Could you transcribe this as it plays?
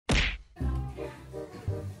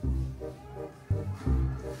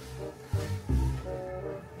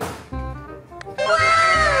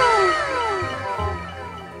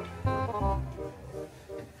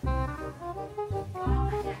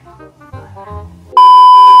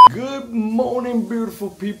Good morning, beautiful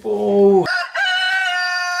people.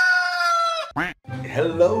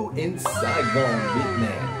 Hello in Saigon,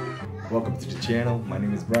 Vietnam. Welcome to the channel. My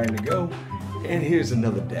name is Brian to Go, and here's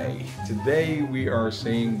another day. Today we are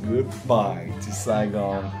saying goodbye to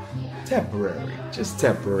Saigon. Temporary, just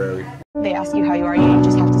temporary. They ask you how you are, you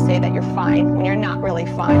just have to say that you're fine when you're not really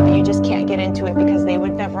fine, but you just can't get into it because they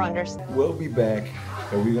would never understand. We'll be back,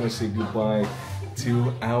 and we're gonna say goodbye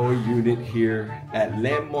to our unit here at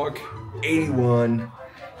Landmark 81.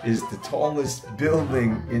 Is the tallest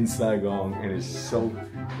building in Saigon, and it's so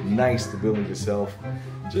nice, the building itself.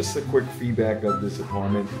 Just a quick feedback of this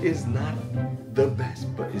apartment is not the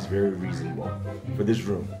best, but it's very reasonable for this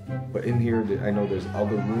room. But in here, I know there's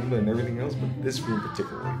other room and everything else, but this room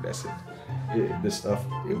particularly, that's it. This stuff,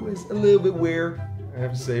 it was a little bit weird, I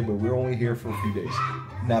have to say, but we're only here for a few days.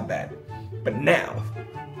 Not bad. But now,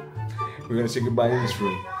 we're gonna say goodbye to this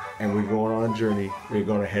room, and we're going on a journey. We're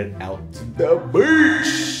gonna head out to the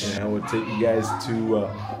beach, and I will take you guys to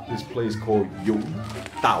this place called Vũng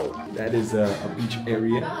Tàu. That is a beach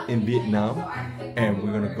area in Vietnam, and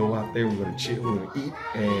we're gonna go out there. We're gonna chill, we're gonna eat,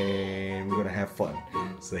 and we're gonna have fun.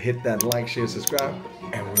 So hit that like, share, subscribe,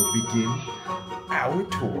 and we'll begin our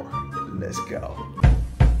tour. Let's go.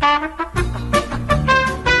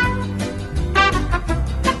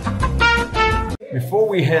 Before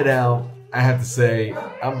we head out, I have to say,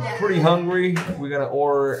 I'm pretty hungry. We're gonna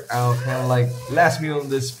order our kind of like last meal in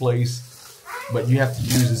this place, but you have to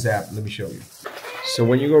use this app. Let me show you. So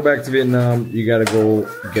when you go back to Vietnam, you gotta go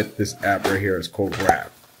get this app right here. It's called Grab.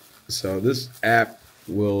 So this app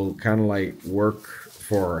will kind of like work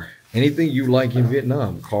for anything you like in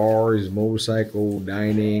Vietnam. Cars, motorcycle,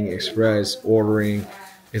 dining, express, ordering.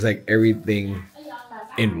 It's like everything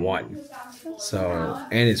in one. So,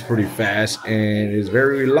 and it's pretty fast and it's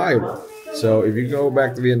very reliable. So if you go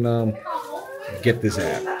back to Vietnam, get this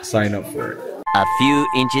app, sign up for it. A few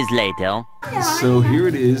inches later. So here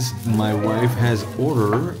it is. My wife has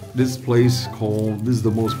ordered this place called, this is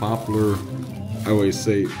the most popular, I always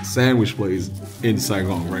say, sandwich place in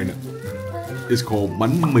Saigon right now. It's called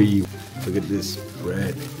Bánh. Look at this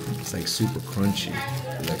bread. It's like super crunchy.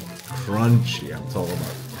 Like crunchy, I'm talking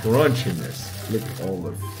about crunchiness. Look at all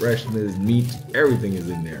the freshness, meat, everything is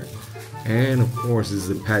in there. And of course, this is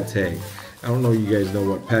the pate. I don't know if you guys know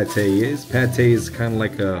what pate is. Pate is kind of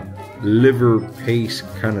like a liver paste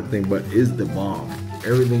kind of thing, but is the bomb.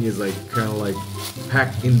 Everything is like kind of like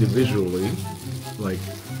packed individually, like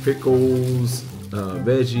pickles,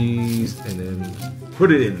 veggies, and then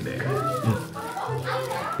put it in there.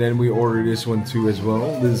 Then we ordered this one too as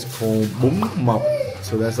well. This is called Vung.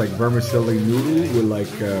 So that's like vermicelli noodle with like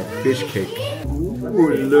fish cake. Ooh,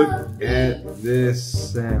 look at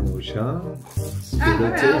this sandwich, huh? Let's give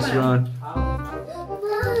it a taste run.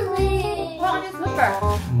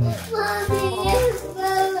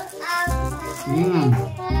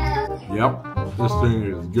 Yep, this thing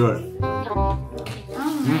is good.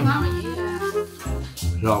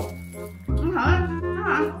 So,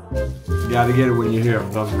 you gotta get it when you're here.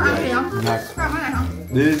 I'm telling you guys.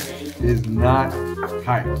 This is not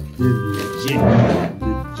hype. It's legit.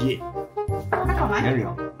 Legit. There we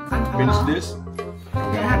go. Finish this. We're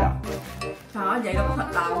gonna head out. Trời ơi, vậy đâu có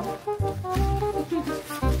thịt đâu.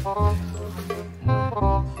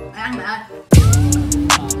 Ăn mẹ ơi.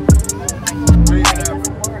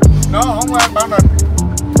 Nó không ăn bao nịch.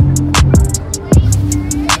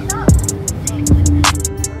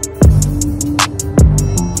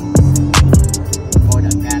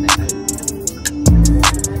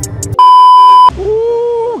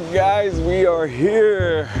 Guys, we are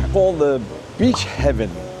here called the Beach Heaven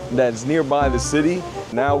that's nearby the city.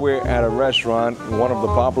 Now we're at a restaurant, one of the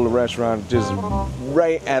popular restaurants just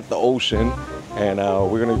right at the ocean, and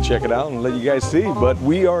we're gonna check it out and let you guys see. But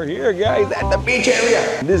we are here, guys, at the beach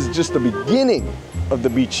area. This is just the beginning of the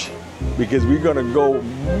beach, because we're gonna go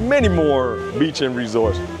many more beach and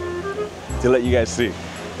resorts to let you guys see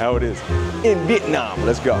how it is in Vietnam.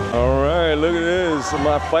 Let's go. All right, look at this,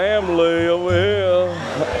 my family over here.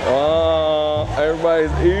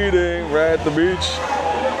 Everybody's eating right at the beach.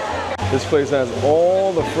 This place has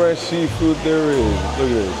all the fresh seafood there is. Look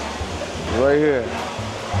at this, right here,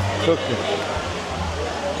 cooking.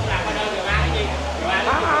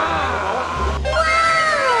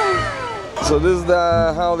 So this is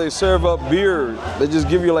how they serve up beer. They just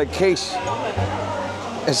give you like case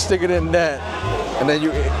and stick it in that. And then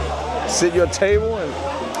you sit at your table and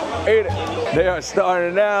eat it. They are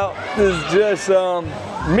starting out. This is just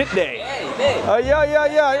midday. Oh,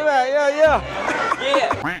 yeah.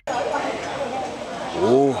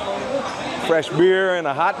 Ooh, fresh beer and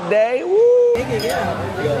a hot day. Woo.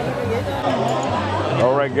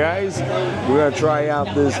 All right, right, guys, we're gonna try out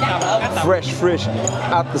this fresh fish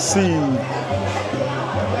out the sea.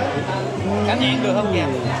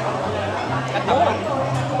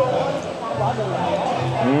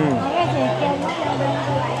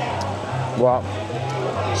 Wow,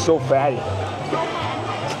 so fatty.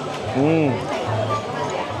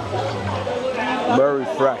 Very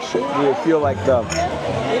fresh. You feel like the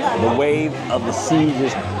wave of the sea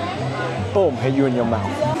just boom hit you in your mouth.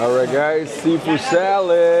 All right, guys, seafood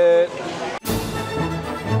salad.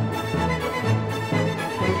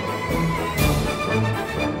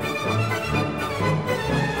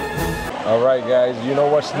 All right, guys, you know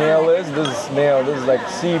what snail is? This is snail. This is like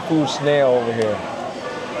seafood snail over here.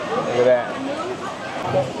 Look at that.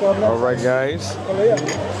 All right, guys,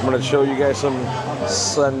 I'm gonna show you guys some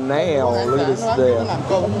snail. Look at this there.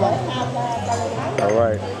 All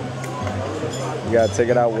right, you gotta take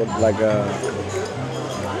it out with like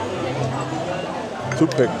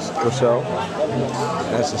toothpicks or so.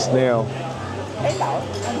 That's a snail.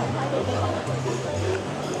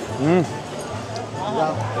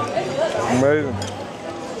 Amazing.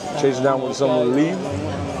 Chase it down with some relief.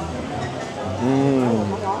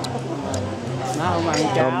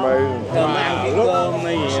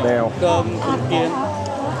 Amazing. Snail.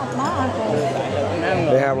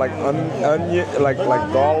 They have like onion, like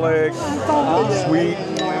garlic, sweet.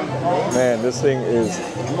 Man, this thing is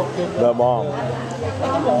the bomb.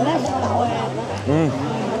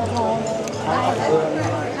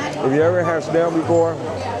 If you ever had snail before,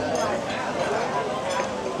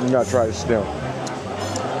 you gotta try the snail.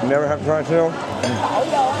 You never have tried snail?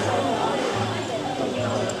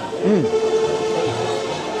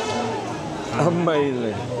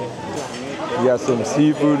 Amazing. You got some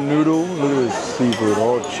seafood noodle. Look at this seafood,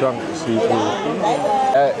 whole chunk of seafood.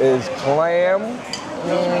 That is clam.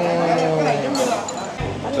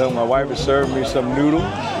 So my wife is serving me some noodle.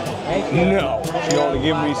 No, she only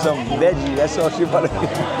give me some veggie. That's all she want to do.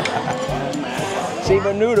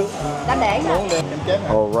 Seafood noodle.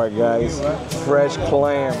 All right, guys, fresh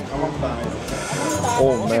clam.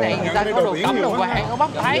 Oh man.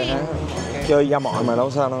 Chơi da mọn mà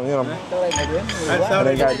đâu sao đâu, biết không? And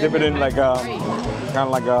they got dip it in like kind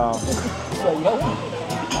of like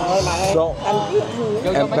salt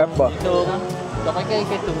and pepper.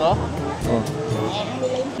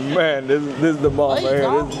 Man, this is the bomb right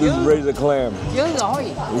here. This is razor clam.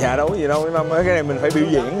 Dạ đâu gì đâu, cái này mình phải biểu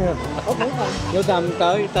diễn nha. Nếu tầm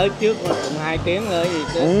tới trước là 2 tiếng nữa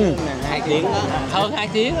thì 2 tiếng đó. Hơn 2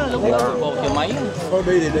 tiếng đó, lúc đó 1 giờ mấy. Có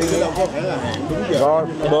đi thì đi chứ đâu có phải là hàng đúng giờ. Rồi,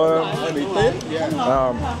 bơi. Bị tiếp.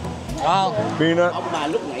 Không. Peanut. Ông bà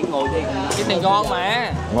lúc nãy ngồi thì cái này ngon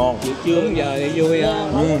mà. Ngon. Chưa giờ thì vui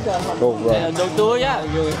hơn. Tốt rồi. Đồ tươi á.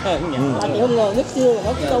 Vui hơn. Không ngờ nước chưa là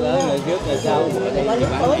nó sung á. Trước rồi sau.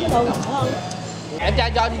 Em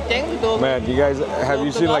cho đi chén với tương. Man, you guys, have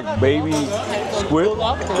you seen like baby squid?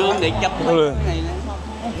 Tương để chấm.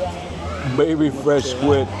 Baby fresh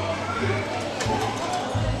squid.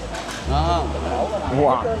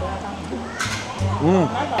 Wow.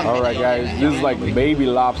 All right, guys, this is like baby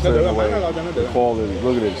lobster in a way. They call this.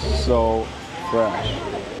 Look at this, so fresh.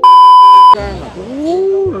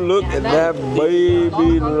 Ooh, look at that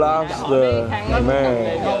baby lobster,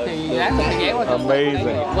 man,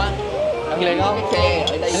 amazing.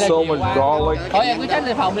 So much garlic. Thôi em cứ tránh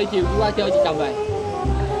lên phòng đi, chiều qua chơi chị chồng về.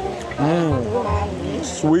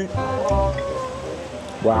 Sweet.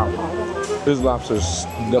 Wow, this lobster's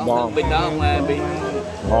the bomb. Bên đó không bị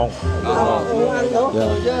Ngon.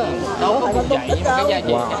 nấu có bún dậy nhưng mà cái gia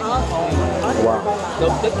vị Wow.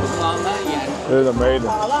 tôm tích cũng ngon đó. This is amazing.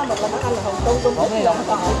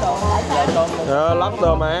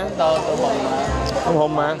 Lobster mà. Tôm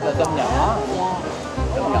hùm mà. Tôm nhỏ.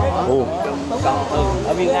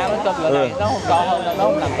 Ở Việt Nam nó tôm loại này nó không to hơn, nó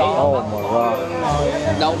không làm to. Oh my god.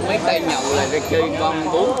 Đâu mấy tay nhậu là cái chơi con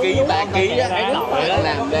 4 kg 3 kg á, nó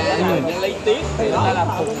làm ra rồi nó lấy tiếc thì nó làm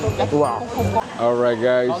khùng chắc. Wow. All right,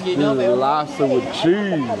 guys, this is lobster with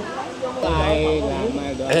cheese.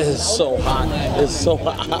 It's so hot. It's so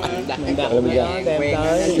hot. Let me go.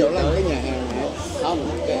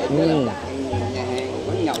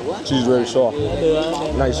 Cheese very soft.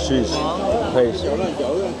 Nice cheese. Paste.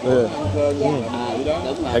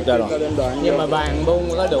 Take that on. Nhưng mà bàn bung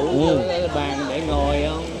có đủ bàn để ngồi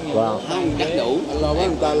không? Wow. Chắc đủ. Lo người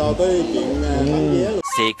ta lo tới chuyện bán vé.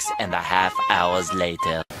 6.5 hours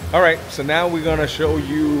later. All right, so now we're gonna show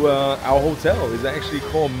you our hotel. It's actually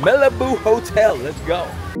called Malibu Hotel. Let's go.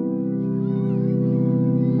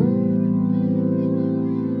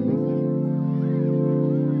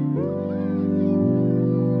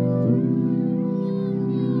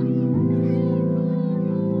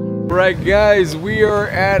 Alright guys, we are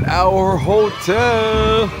at our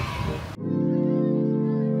hotel.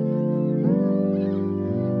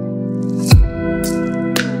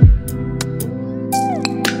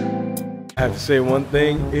 I have to say one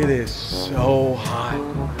thing, it is so hot.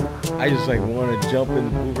 I just like want to jump in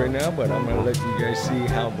the pool right now, but I'm gonna let you guys see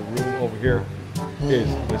how the room over here is.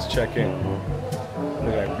 Let's check in.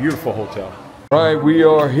 Look at that beautiful hotel. All right, we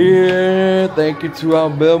are here. Thank you to our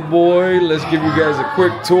bellboy. Let's give you guys a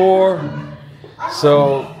quick tour.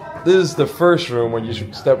 So this is the first room when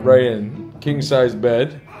you step right in. King size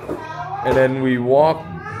bed. And then we walk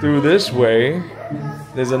through this way.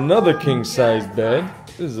 There's another king size bed.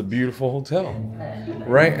 This is a beautiful hotel.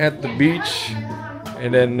 Right at the beach.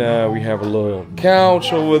 And then we have a little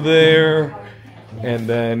couch over there. And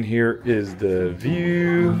then here is the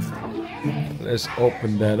view. Let's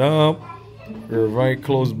open that up. We're right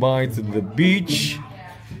close by to the beach.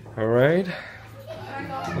 All right.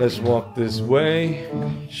 Let's walk this way.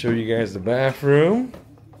 Show you guys the bathroom.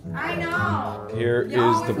 I know. Here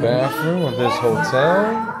is the bathroom of this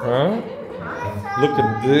hotel. Huh? Look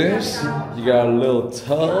at this. You got a little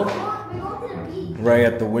tub right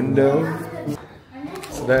at the window.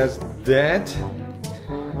 So that's that.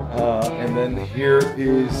 And then here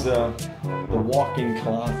is the walk-in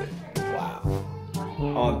closet. Wow.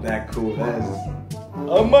 Oh, that cool. That is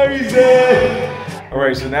amazing. All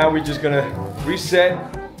right, so now we're just gonna reset,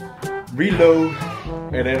 reload,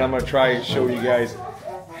 and then I'm gonna try and show you guys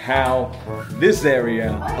how this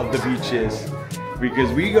area of the beach is,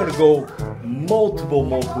 because we're gonna go multiple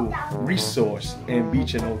resorts and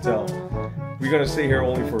beach and hotel. We're gonna stay here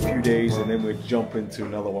only for a few days and then we'll jump into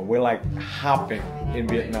another one. We're like hopping in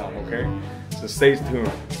Vietnam, okay? So stay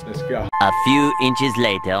tuned. Let's go. A few inches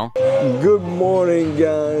later. Good morning,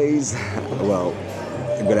 guys. Well,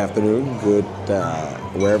 good afternoon, good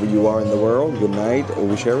wherever you are in the world, good night, or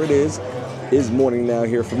whichever it is. It's morning now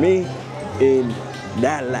here for me in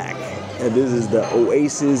Đà Lạt. And this is the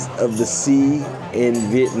oasis of the sea in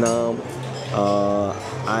Vietnam.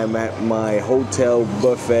 I'm at my hotel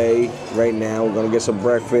buffet right now. We're gonna get some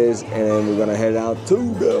breakfast and then we're gonna head out to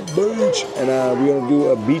the beach. And we're gonna do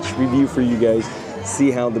a beach review for you guys.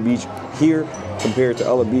 See how the beach here compared to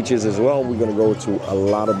other beaches as well. We're gonna go to a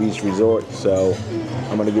lot of beach resorts. So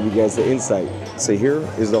I'm gonna give you guys the insight. So here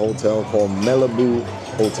is the hotel called Malibu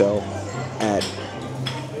Hotel at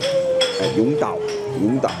Vũng Tàu.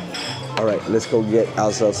 All right, let's go get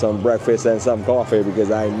ourselves some breakfast and some coffee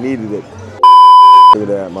because I needed it. Look at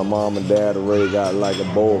that, my mom and dad already got like a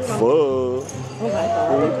bowl of pho.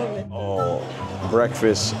 Oh,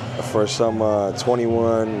 breakfast for some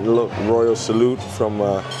 21 look Royal Salute from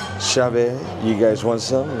Chavez. You guys want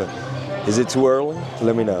some? Is it too early?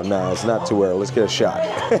 Let me know. No, it's not too early. Let's get a shot.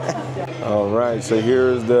 All right, so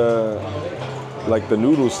here's the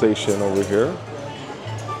noodle station over here.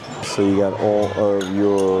 So you got all of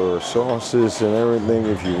your sauces and everything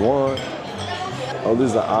if you want. Oh, this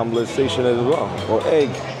is the omelet station as well, or egg.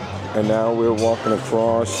 And now we're walking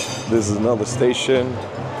across. This is another station.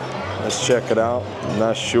 Let's check it out. I'm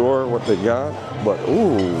not sure what they got, but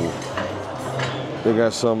ooh. They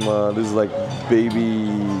got some, this is like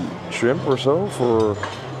baby shrimp or so for,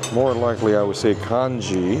 more likely I would say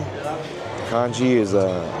congee. Congee is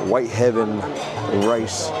a white heaven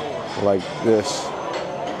rice like this.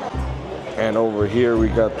 And over here we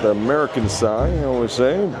got the American side, I would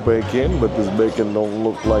say, bacon, but this bacon don't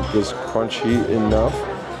look like it's crunchy enough.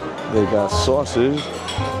 They got sausage,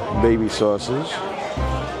 baby sausage.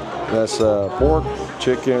 That's pork,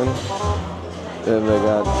 chicken, and they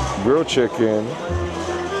got grilled chicken,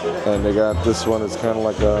 and they got this one. It's kind of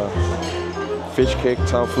like a fish cake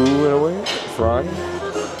tofu in a way, fried.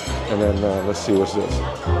 And then let's see what's this.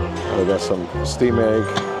 They got some steamed egg,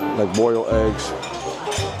 like boiled eggs.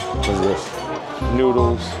 What's this?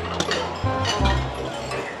 Noodles.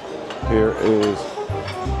 Here is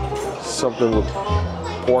something with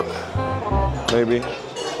pork, maybe.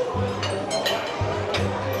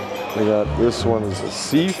 They got this one is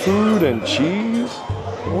seafood and cheese.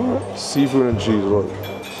 What? Seafood and cheese, look.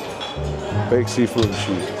 Baked seafood and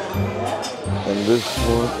cheese. And this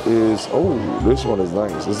one is, oh, this one is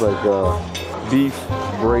nice. It's like beef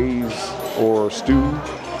braised or stew.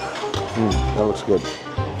 That looks good.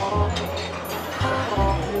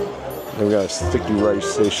 Then we got a sticky rice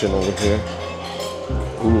station over here.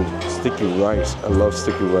 Ooh, sticky rice. I love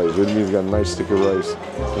sticky rice. Vietnamese got nice sticky rice.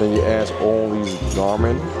 And then you add all these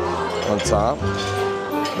ramen on top.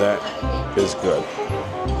 That is good.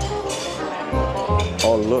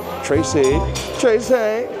 Oh, look, Tracy.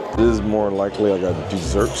 Tracy. This is more likely like a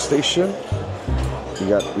dessert station. You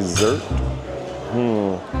got dessert.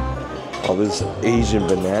 Oh, this Asian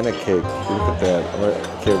banana cake. Look at that.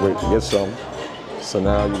 I can't wait to get some. So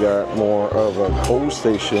now you got more of a cold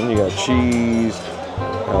station. You got cheese,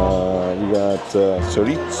 you got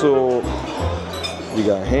chorizo, you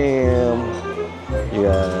got ham, you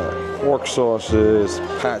got pork sauces,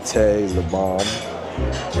 pate is the bomb.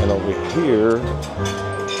 And over here,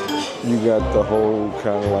 you got the whole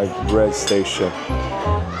kind of like bread station.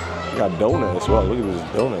 You got donut as well. Look at this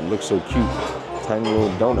donut. It looks so cute. Tiny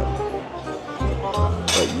little donut.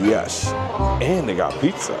 But yes, and they got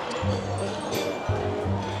pizza.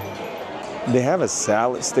 They have a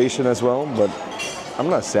salad station as well, but I'm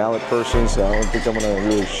not a salad person, so I don't think I'm gonna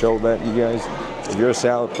really show that you guys. If you're a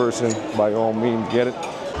salad person, by all means get it.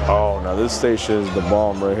 Oh, now this station is the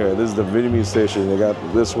bomb right here. This is the Vietnamese station. They got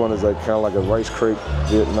this one is like kind of like a rice crepe,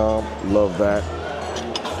 Vietnam. Love that.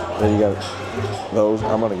 Then you got those.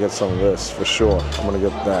 I'm gonna get some of this for sure. I'm gonna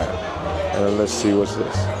get that. And then let's see what's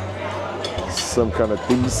this. Some kind of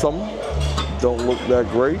dim sum. Don't look that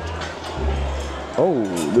great. Oh,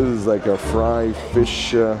 this is like a fried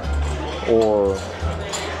fish, or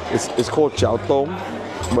it's called chow tom,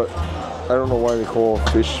 but I don't know why they call it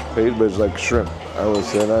fish paste, but it's like shrimp. I would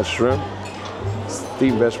say that's shrimp,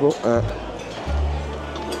 steamed vegetable,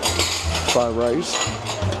 fried rice,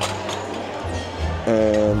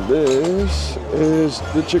 and this is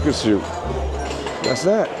the chicken soup. That's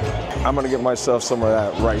that. I'm gonna get myself some of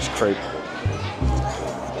that rice crepe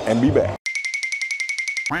and be back.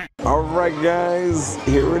 All right, guys,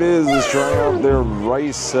 here it is. Let's try out their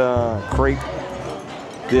rice crepe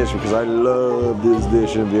dish because I love this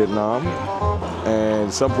dish in Vietnam.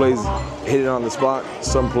 And some places hit it on the spot,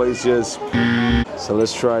 some places just. So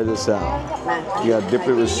let's try this out. You gotta dip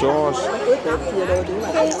it with sauce.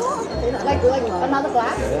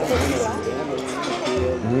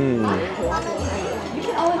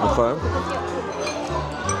 Okay.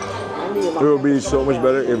 It would be so much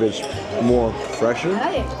better if it's more fresher.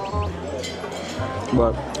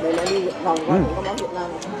 But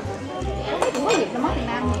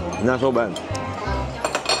not so bad.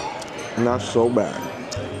 Not so bad.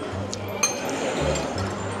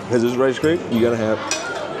 Because this rice crepe, you gotta have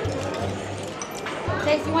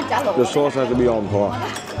the sauce has to be on par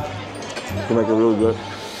to make it really good.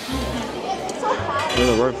 And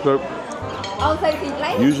the rice crepe,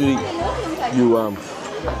 usually you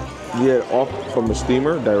get it off from the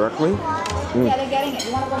steamer directly. Yeah, they're getting it.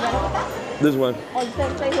 You want to go get it with that? This one, Or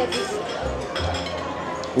stay here.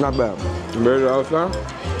 not bad. Compared to the outside,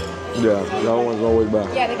 yeah, the other one's always bad.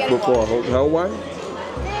 Yeah, they get it Before a hotel wine.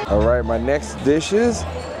 All right, my next dishes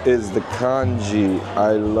is the congee.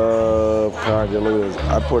 I love congee. Look at this.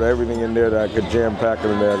 I put everything in there that I could jam pack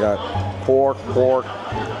in there. I got pork,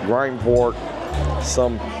 grind pork,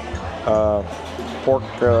 some pork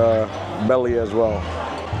belly as well.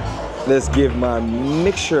 Let's give my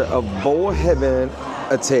mixture of bowl heaven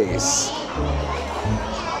a taste.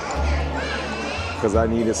 Because I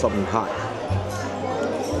needed something hot.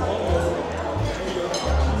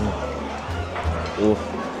 Ooh.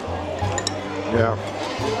 Yeah.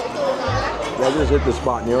 I just hit the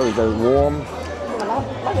spot, you know, it's like warm.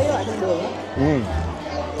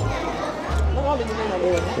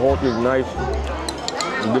 Pork is nice.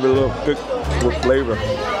 Give it a little kick with flavor.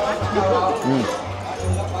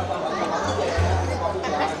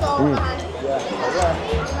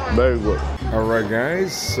 Very good. All right,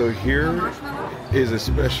 guys, so here is a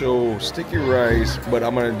special sticky rice, but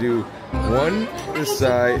I'm gonna do one. This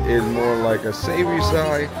side is more like a savory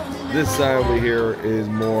side. This side over here is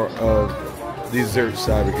more of dessert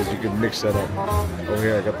side because you can mix that up. Over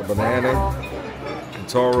here I got the banana,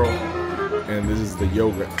 taro, and this is the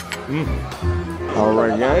yogurt. All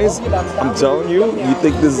right, guys, I'm telling you, you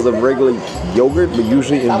think this is a regular yogurt, but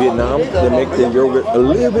usually in Vietnam, they make the yogurt a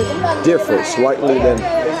little bit different, slightly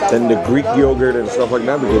than the Greek yogurt and stuff like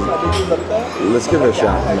that, because let's give it a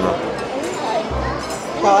shot.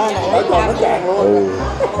 Oh,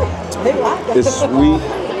 it's sweet.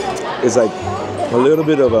 It's like a little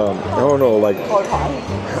bit of I don't know, like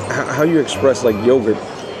how you express like yogurt,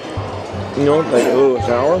 you know, like a little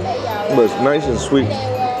sour, but it's nice and sweet.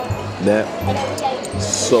 That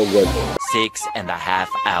so good. 6.5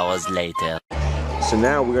 hours later. So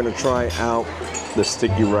now we're gonna try out the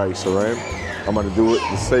sticky rice, all right? I'm gonna do it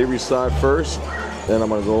the savory side first, then I'm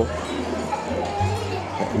gonna go.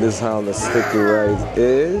 This is how the sticky rice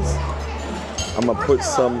is. I'm gonna put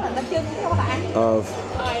some of,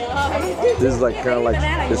 this is like kind of like,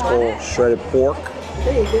 it's called shredded pork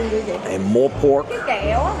and more pork.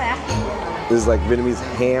 This is like Vietnamese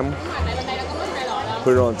ham.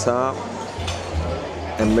 Put it on top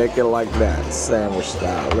and make it like that, sandwich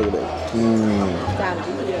style. Look at it.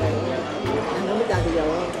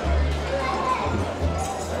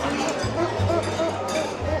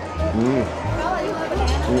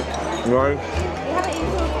 Right.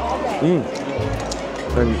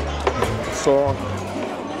 And sauce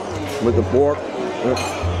with the pork.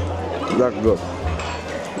 That's good.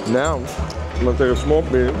 Now, I'm gonna take a small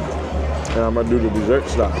piece and I'm gonna do the dessert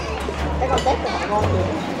style.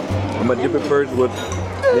 I'm gonna dip it first with,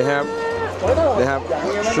 they have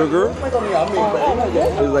sugar.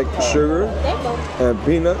 It's like sugar and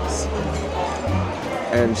peanuts.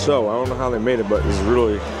 And so, I don't know how they made it, but it's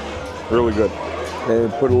really, really good. They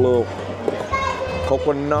put a little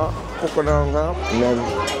coconut on top, and then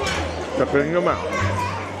stuff it in your mouth.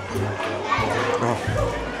 Oh.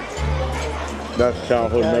 That's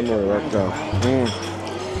childhood memory right there.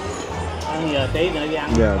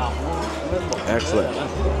 Yeah. Excellent.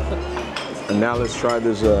 And now let's try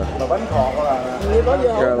this kind of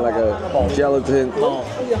like a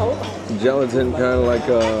gelatin kind of like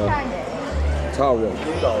a towel.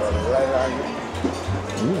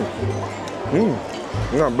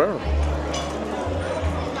 Not bad.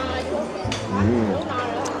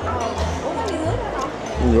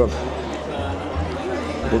 Good.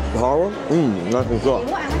 With power, nice and soft.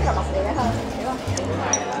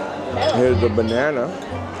 Here's the banana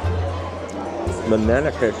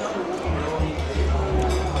cake.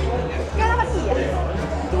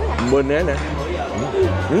 Banana.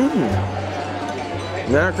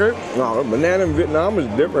 Banana cake? No, banana in Vietnam is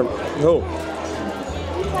different. Oh,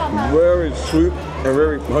 very sweet and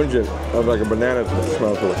very pungent, of like a banana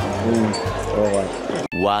smell to it. All right.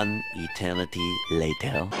 One eternity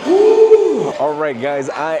later. All right, guys,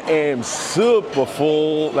 I am super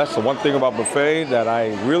full. That's the one thing about buffet that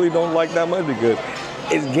I really don't like that much because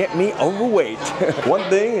it get me overweight. One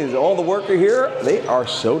thing is all the workers here, they are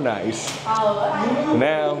so nice.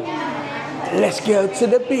 Now, let's go to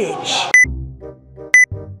the beach.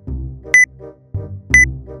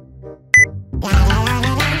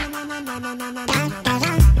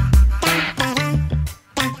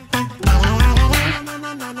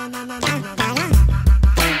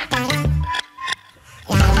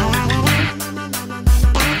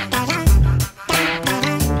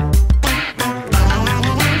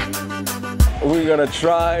 We're gonna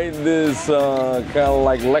try this kind of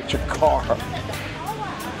like electric car.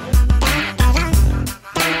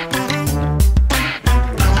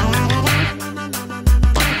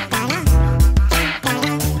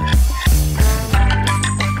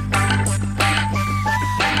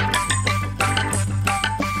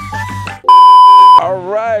 All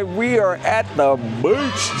right, we are at the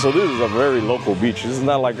beach. So this is a very local beach. This is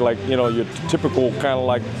not like you know, your typical kind of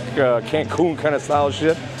like Cancun kind of style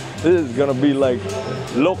shit. This is gonna be like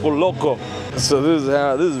local. So this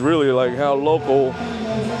is really like how local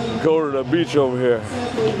go to the beach over here.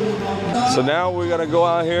 So now we're gonna go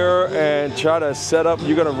out here and try to set up.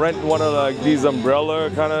 You're gonna rent one of like these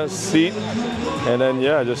umbrella kind of seat, and then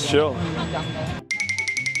yeah, just chill.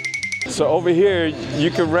 So over here,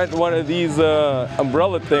 you can rent one of these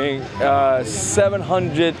umbrella thing,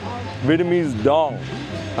 700 Vietnamese dong.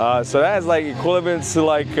 So that's like equivalent to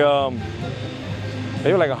like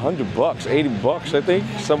maybe like $100, 80 bucks, I think,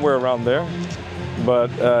 somewhere around there. But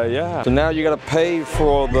yeah. So now you gotta pay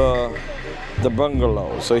for the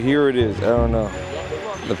bungalow. So here it is. I don't know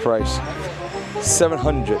the price.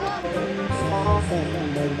 700.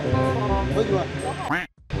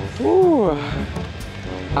 Ooh.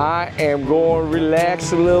 I am going to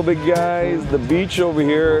relax a little bit, guys. The beach over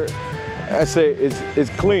here, I say it's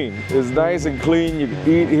clean. It's nice and clean. You can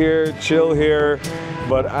eat here, chill here.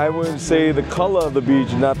 But I would say the color of the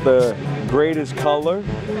beach, not the greatest color.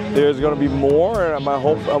 There's gonna be more, and I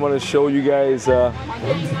hope I'm gonna show you guys a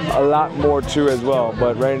lot more too as well.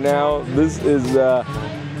 But right now, this is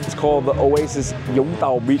it's called the Oasis Vũng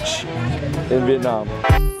Tàu Beach in Vietnam.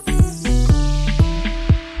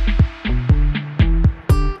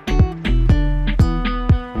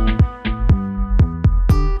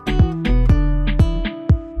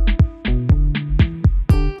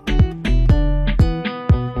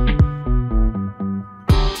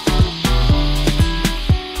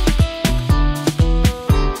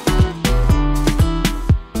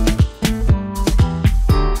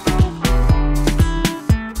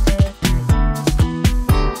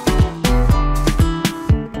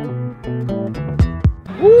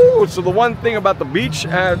 So the one thing about the beach,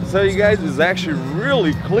 I have to tell you guys, is actually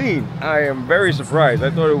really clean. I am very surprised. I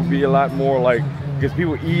thought it would be a lot more like, because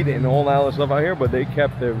people eat and all that other stuff out here, but they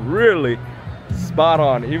kept it really spot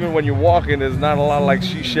on. Even when you're walking, there's not a lot of like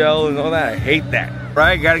seashells and all that. I hate that.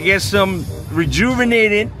 Right, gotta get some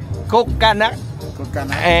rejuvenated coconut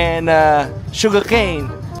and sugar cane.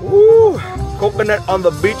 Ooh, coconut on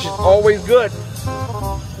the beach is always good.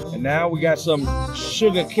 And now we got some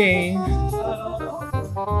sugar cane.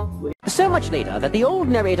 So much later that the old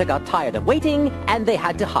narrator got tired of waiting and they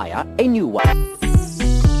had to hire a new one.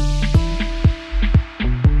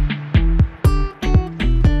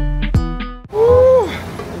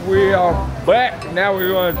 We are back. Now we're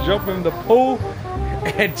gonna jump in the pool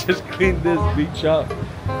and just clean this beach up.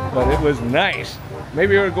 But it was nice.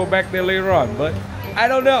 Maybe we'll go back there later on, but I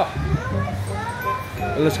don't know.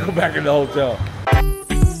 Let's go back in the hotel.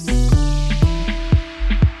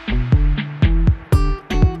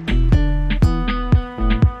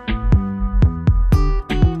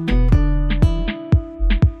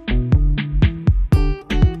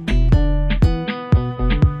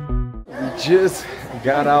 Just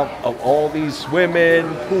got out of all these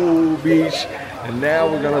swimming, pool, beach, and now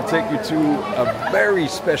we're gonna take you to a very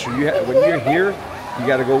special. When you're here, you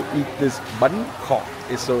gotta go eat this Bánh.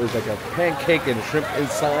 It's like a pancake and shrimp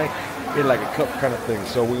inside in like a cup kind of thing.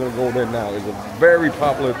 So we're gonna go there now. It's a very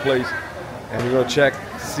popular place, and we're gonna check,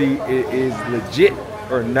 see it is legit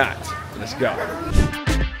or not. Let's go.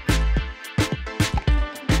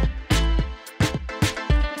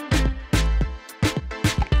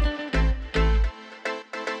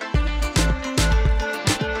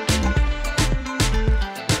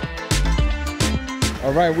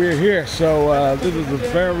 All right, we're here. So this is a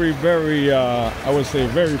very, I would say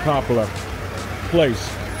very popular place.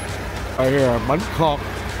 Right here, Bánh Khọt,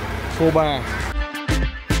 Cô Ba.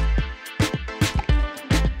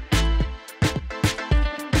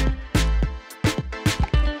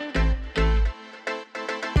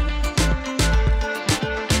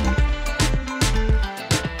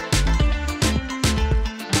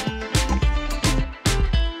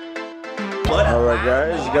 All right,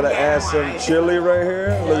 guys, you gotta add some chili right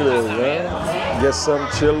here. Look at this, man. Get some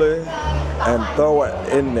chili and throw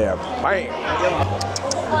it in there. Bam!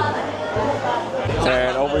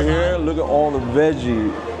 And over here, look at all the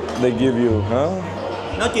veggie they give you, huh?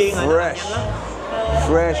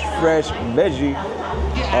 Fresh veggie.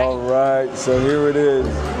 All right, so here it is.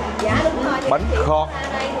 Bánh Khọt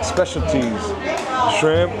specialties.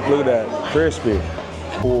 Shrimp, look at that, crispy.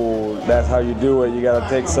 Ooh, that's how you do it. You gotta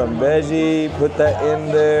take some veggie, put that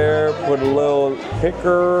in there, put a little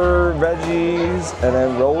picker veggies, and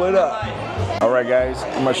then roll it up. All right, guys,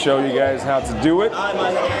 I'm gonna show you guys how to do it. All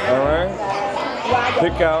right,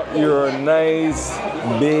 pick out your nice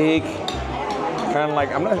big, kind of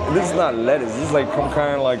like this is not lettuce. This is like some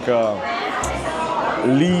kind of like a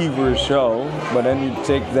leaf or so. But then you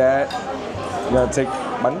take that. You gotta take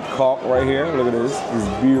Bánh Khọt right here. Look at this. It's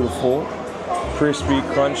beautiful. Crispy,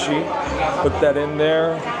 crunchy. Put that in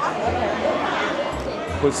there.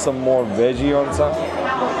 Put some more veggie on top.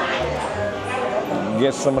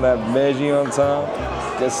 Get some of that veggie on top.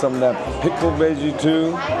 Get some of that pickled veggie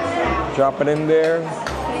too. Drop it in there.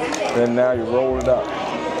 And now you roll it up.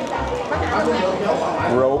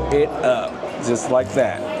 Roll it up, just like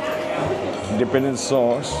that. Dip it in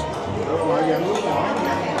sauce.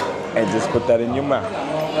 And just put that in your mouth.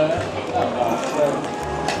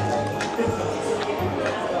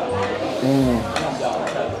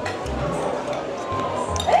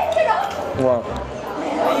 Wow.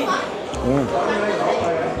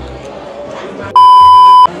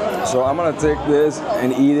 So I'm gonna take this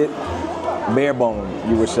and eat it bare bone,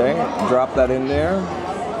 you would say. Drop that in there.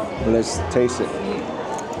 Let's taste it.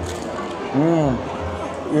 You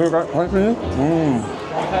hear that?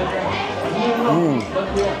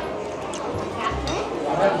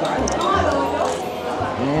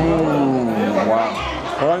 Wow.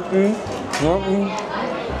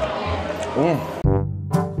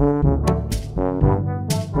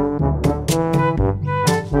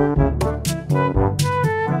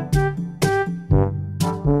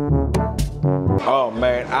 Oh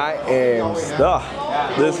man, I am stuck.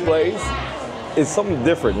 This place is something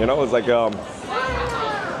different, you know? It's like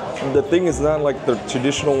the thing is not like the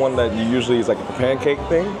traditional one that you usually is like a pancake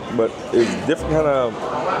thing, but it's different kind of,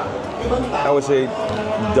 I would say,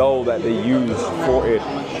 dough that they use for it.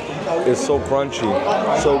 It's so crunchy,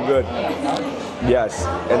 so good. Yes,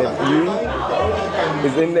 and if you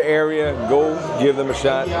is in the area, go give them a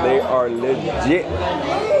shot. They are legit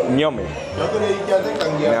yummy.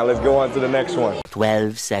 Now let's go on to the next one.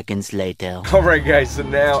 12 seconds later. All right, guys, so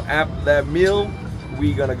now after that meal,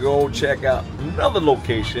 we're gonna go check out another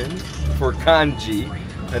location for kanji.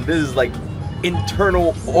 And this is like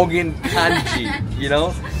internal organ kanji, you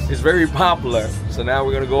know? It's very popular. So now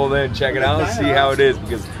we're gonna go there and check it out and see how it is,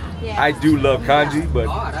 because I do love kanji, but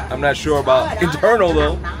I'm not sure about internal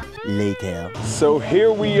though. Later. So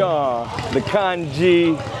here we are, the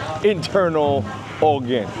kanji internal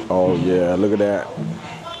organ. Oh yeah, look at that.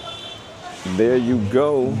 there you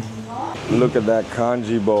go. Look at that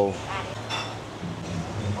congee bowl.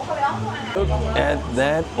 Look at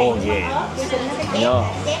that organ.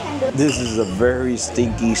 Yeah. This is a very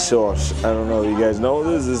stinky sauce. I don't know if you guys know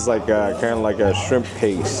this. This is like kind of like a shrimp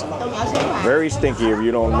paste. Very stinky if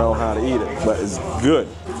you don't know how to eat it, but it's good.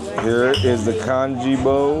 Here is the congee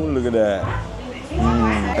bowl. Look at that.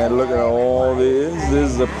 And look at all this.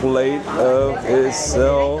 This is a plate of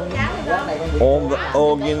itself. All the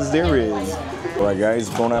organs there is. All right, guys,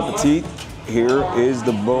 bon appetit. Here is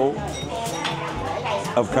the bowl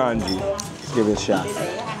of congee. Let's give it a shot.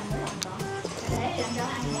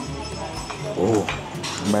 Oh,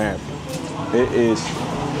 man. It is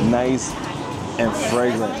nice and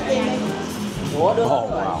fragrant. Oh,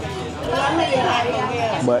 wow.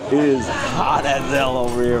 But it is hot as hell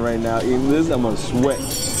over here right now. Eating this, I'm gonna sweat.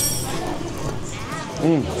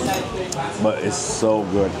 But it's so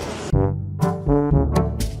good.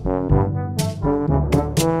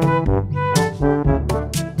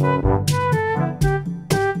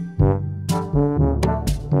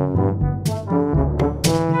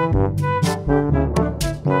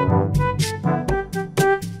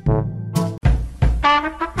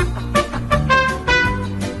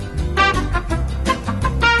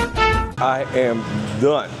 I am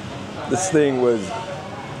done. This thing was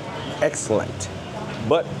excellent.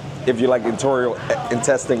 But if you like interior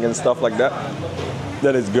testing and stuff like that,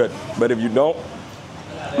 that is good. But if you don't,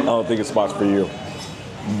 I don't think it's spots for you.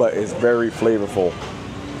 But it's very flavorful,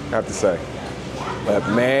 I have to say. But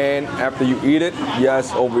man, after you eat it,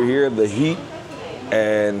 yes, over here, the heat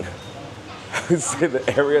and say the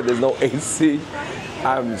area, there's no AC.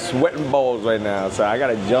 I'm sweating balls right now, so I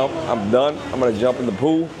gotta jump. I'm done. I'm gonna jump in the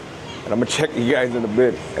pool. And I'm gonna check you guys in a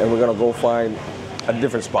bit, and we're gonna go find a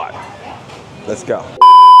different spot. Let's go.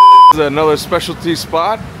 Another specialty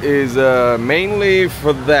spot is mainly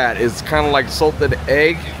for that. It's kind of like salted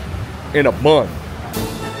egg in a bun.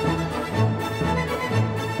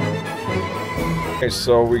 Okay,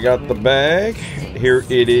 so we got the bag. Here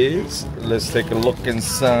it is. Let's take a look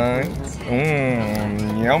inside.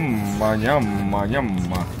 Yum, yum,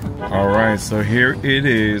 yum. All right, so here it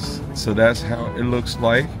is. So that's how it looks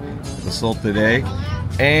like. The salted egg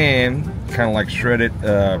and kind of like shredded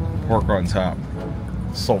pork on top.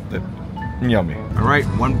 Salted. Yummy. All right,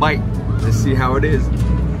 one bite. Let's see how it is.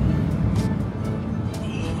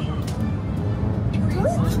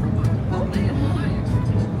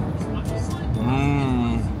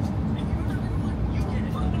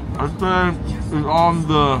 I think it's on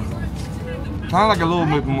the kind of like a little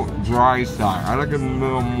bit more dry side. I like it a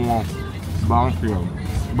little more bouncy,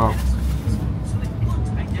 but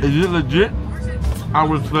is it legit? I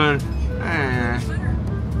would say,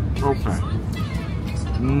 okay.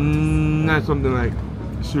 Not something like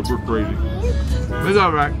super crazy. It's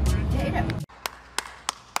all right.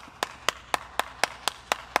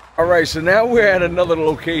 All right, so now we're at another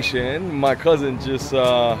location. My cousin just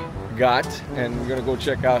got, and we're gonna go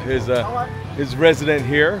check out his resident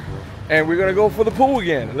here, and we're gonna go for the pool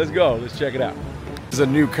again. Let's go. Let's check it out. There's a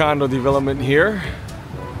new condo development here.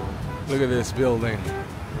 Look at this building.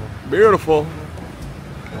 Beautiful.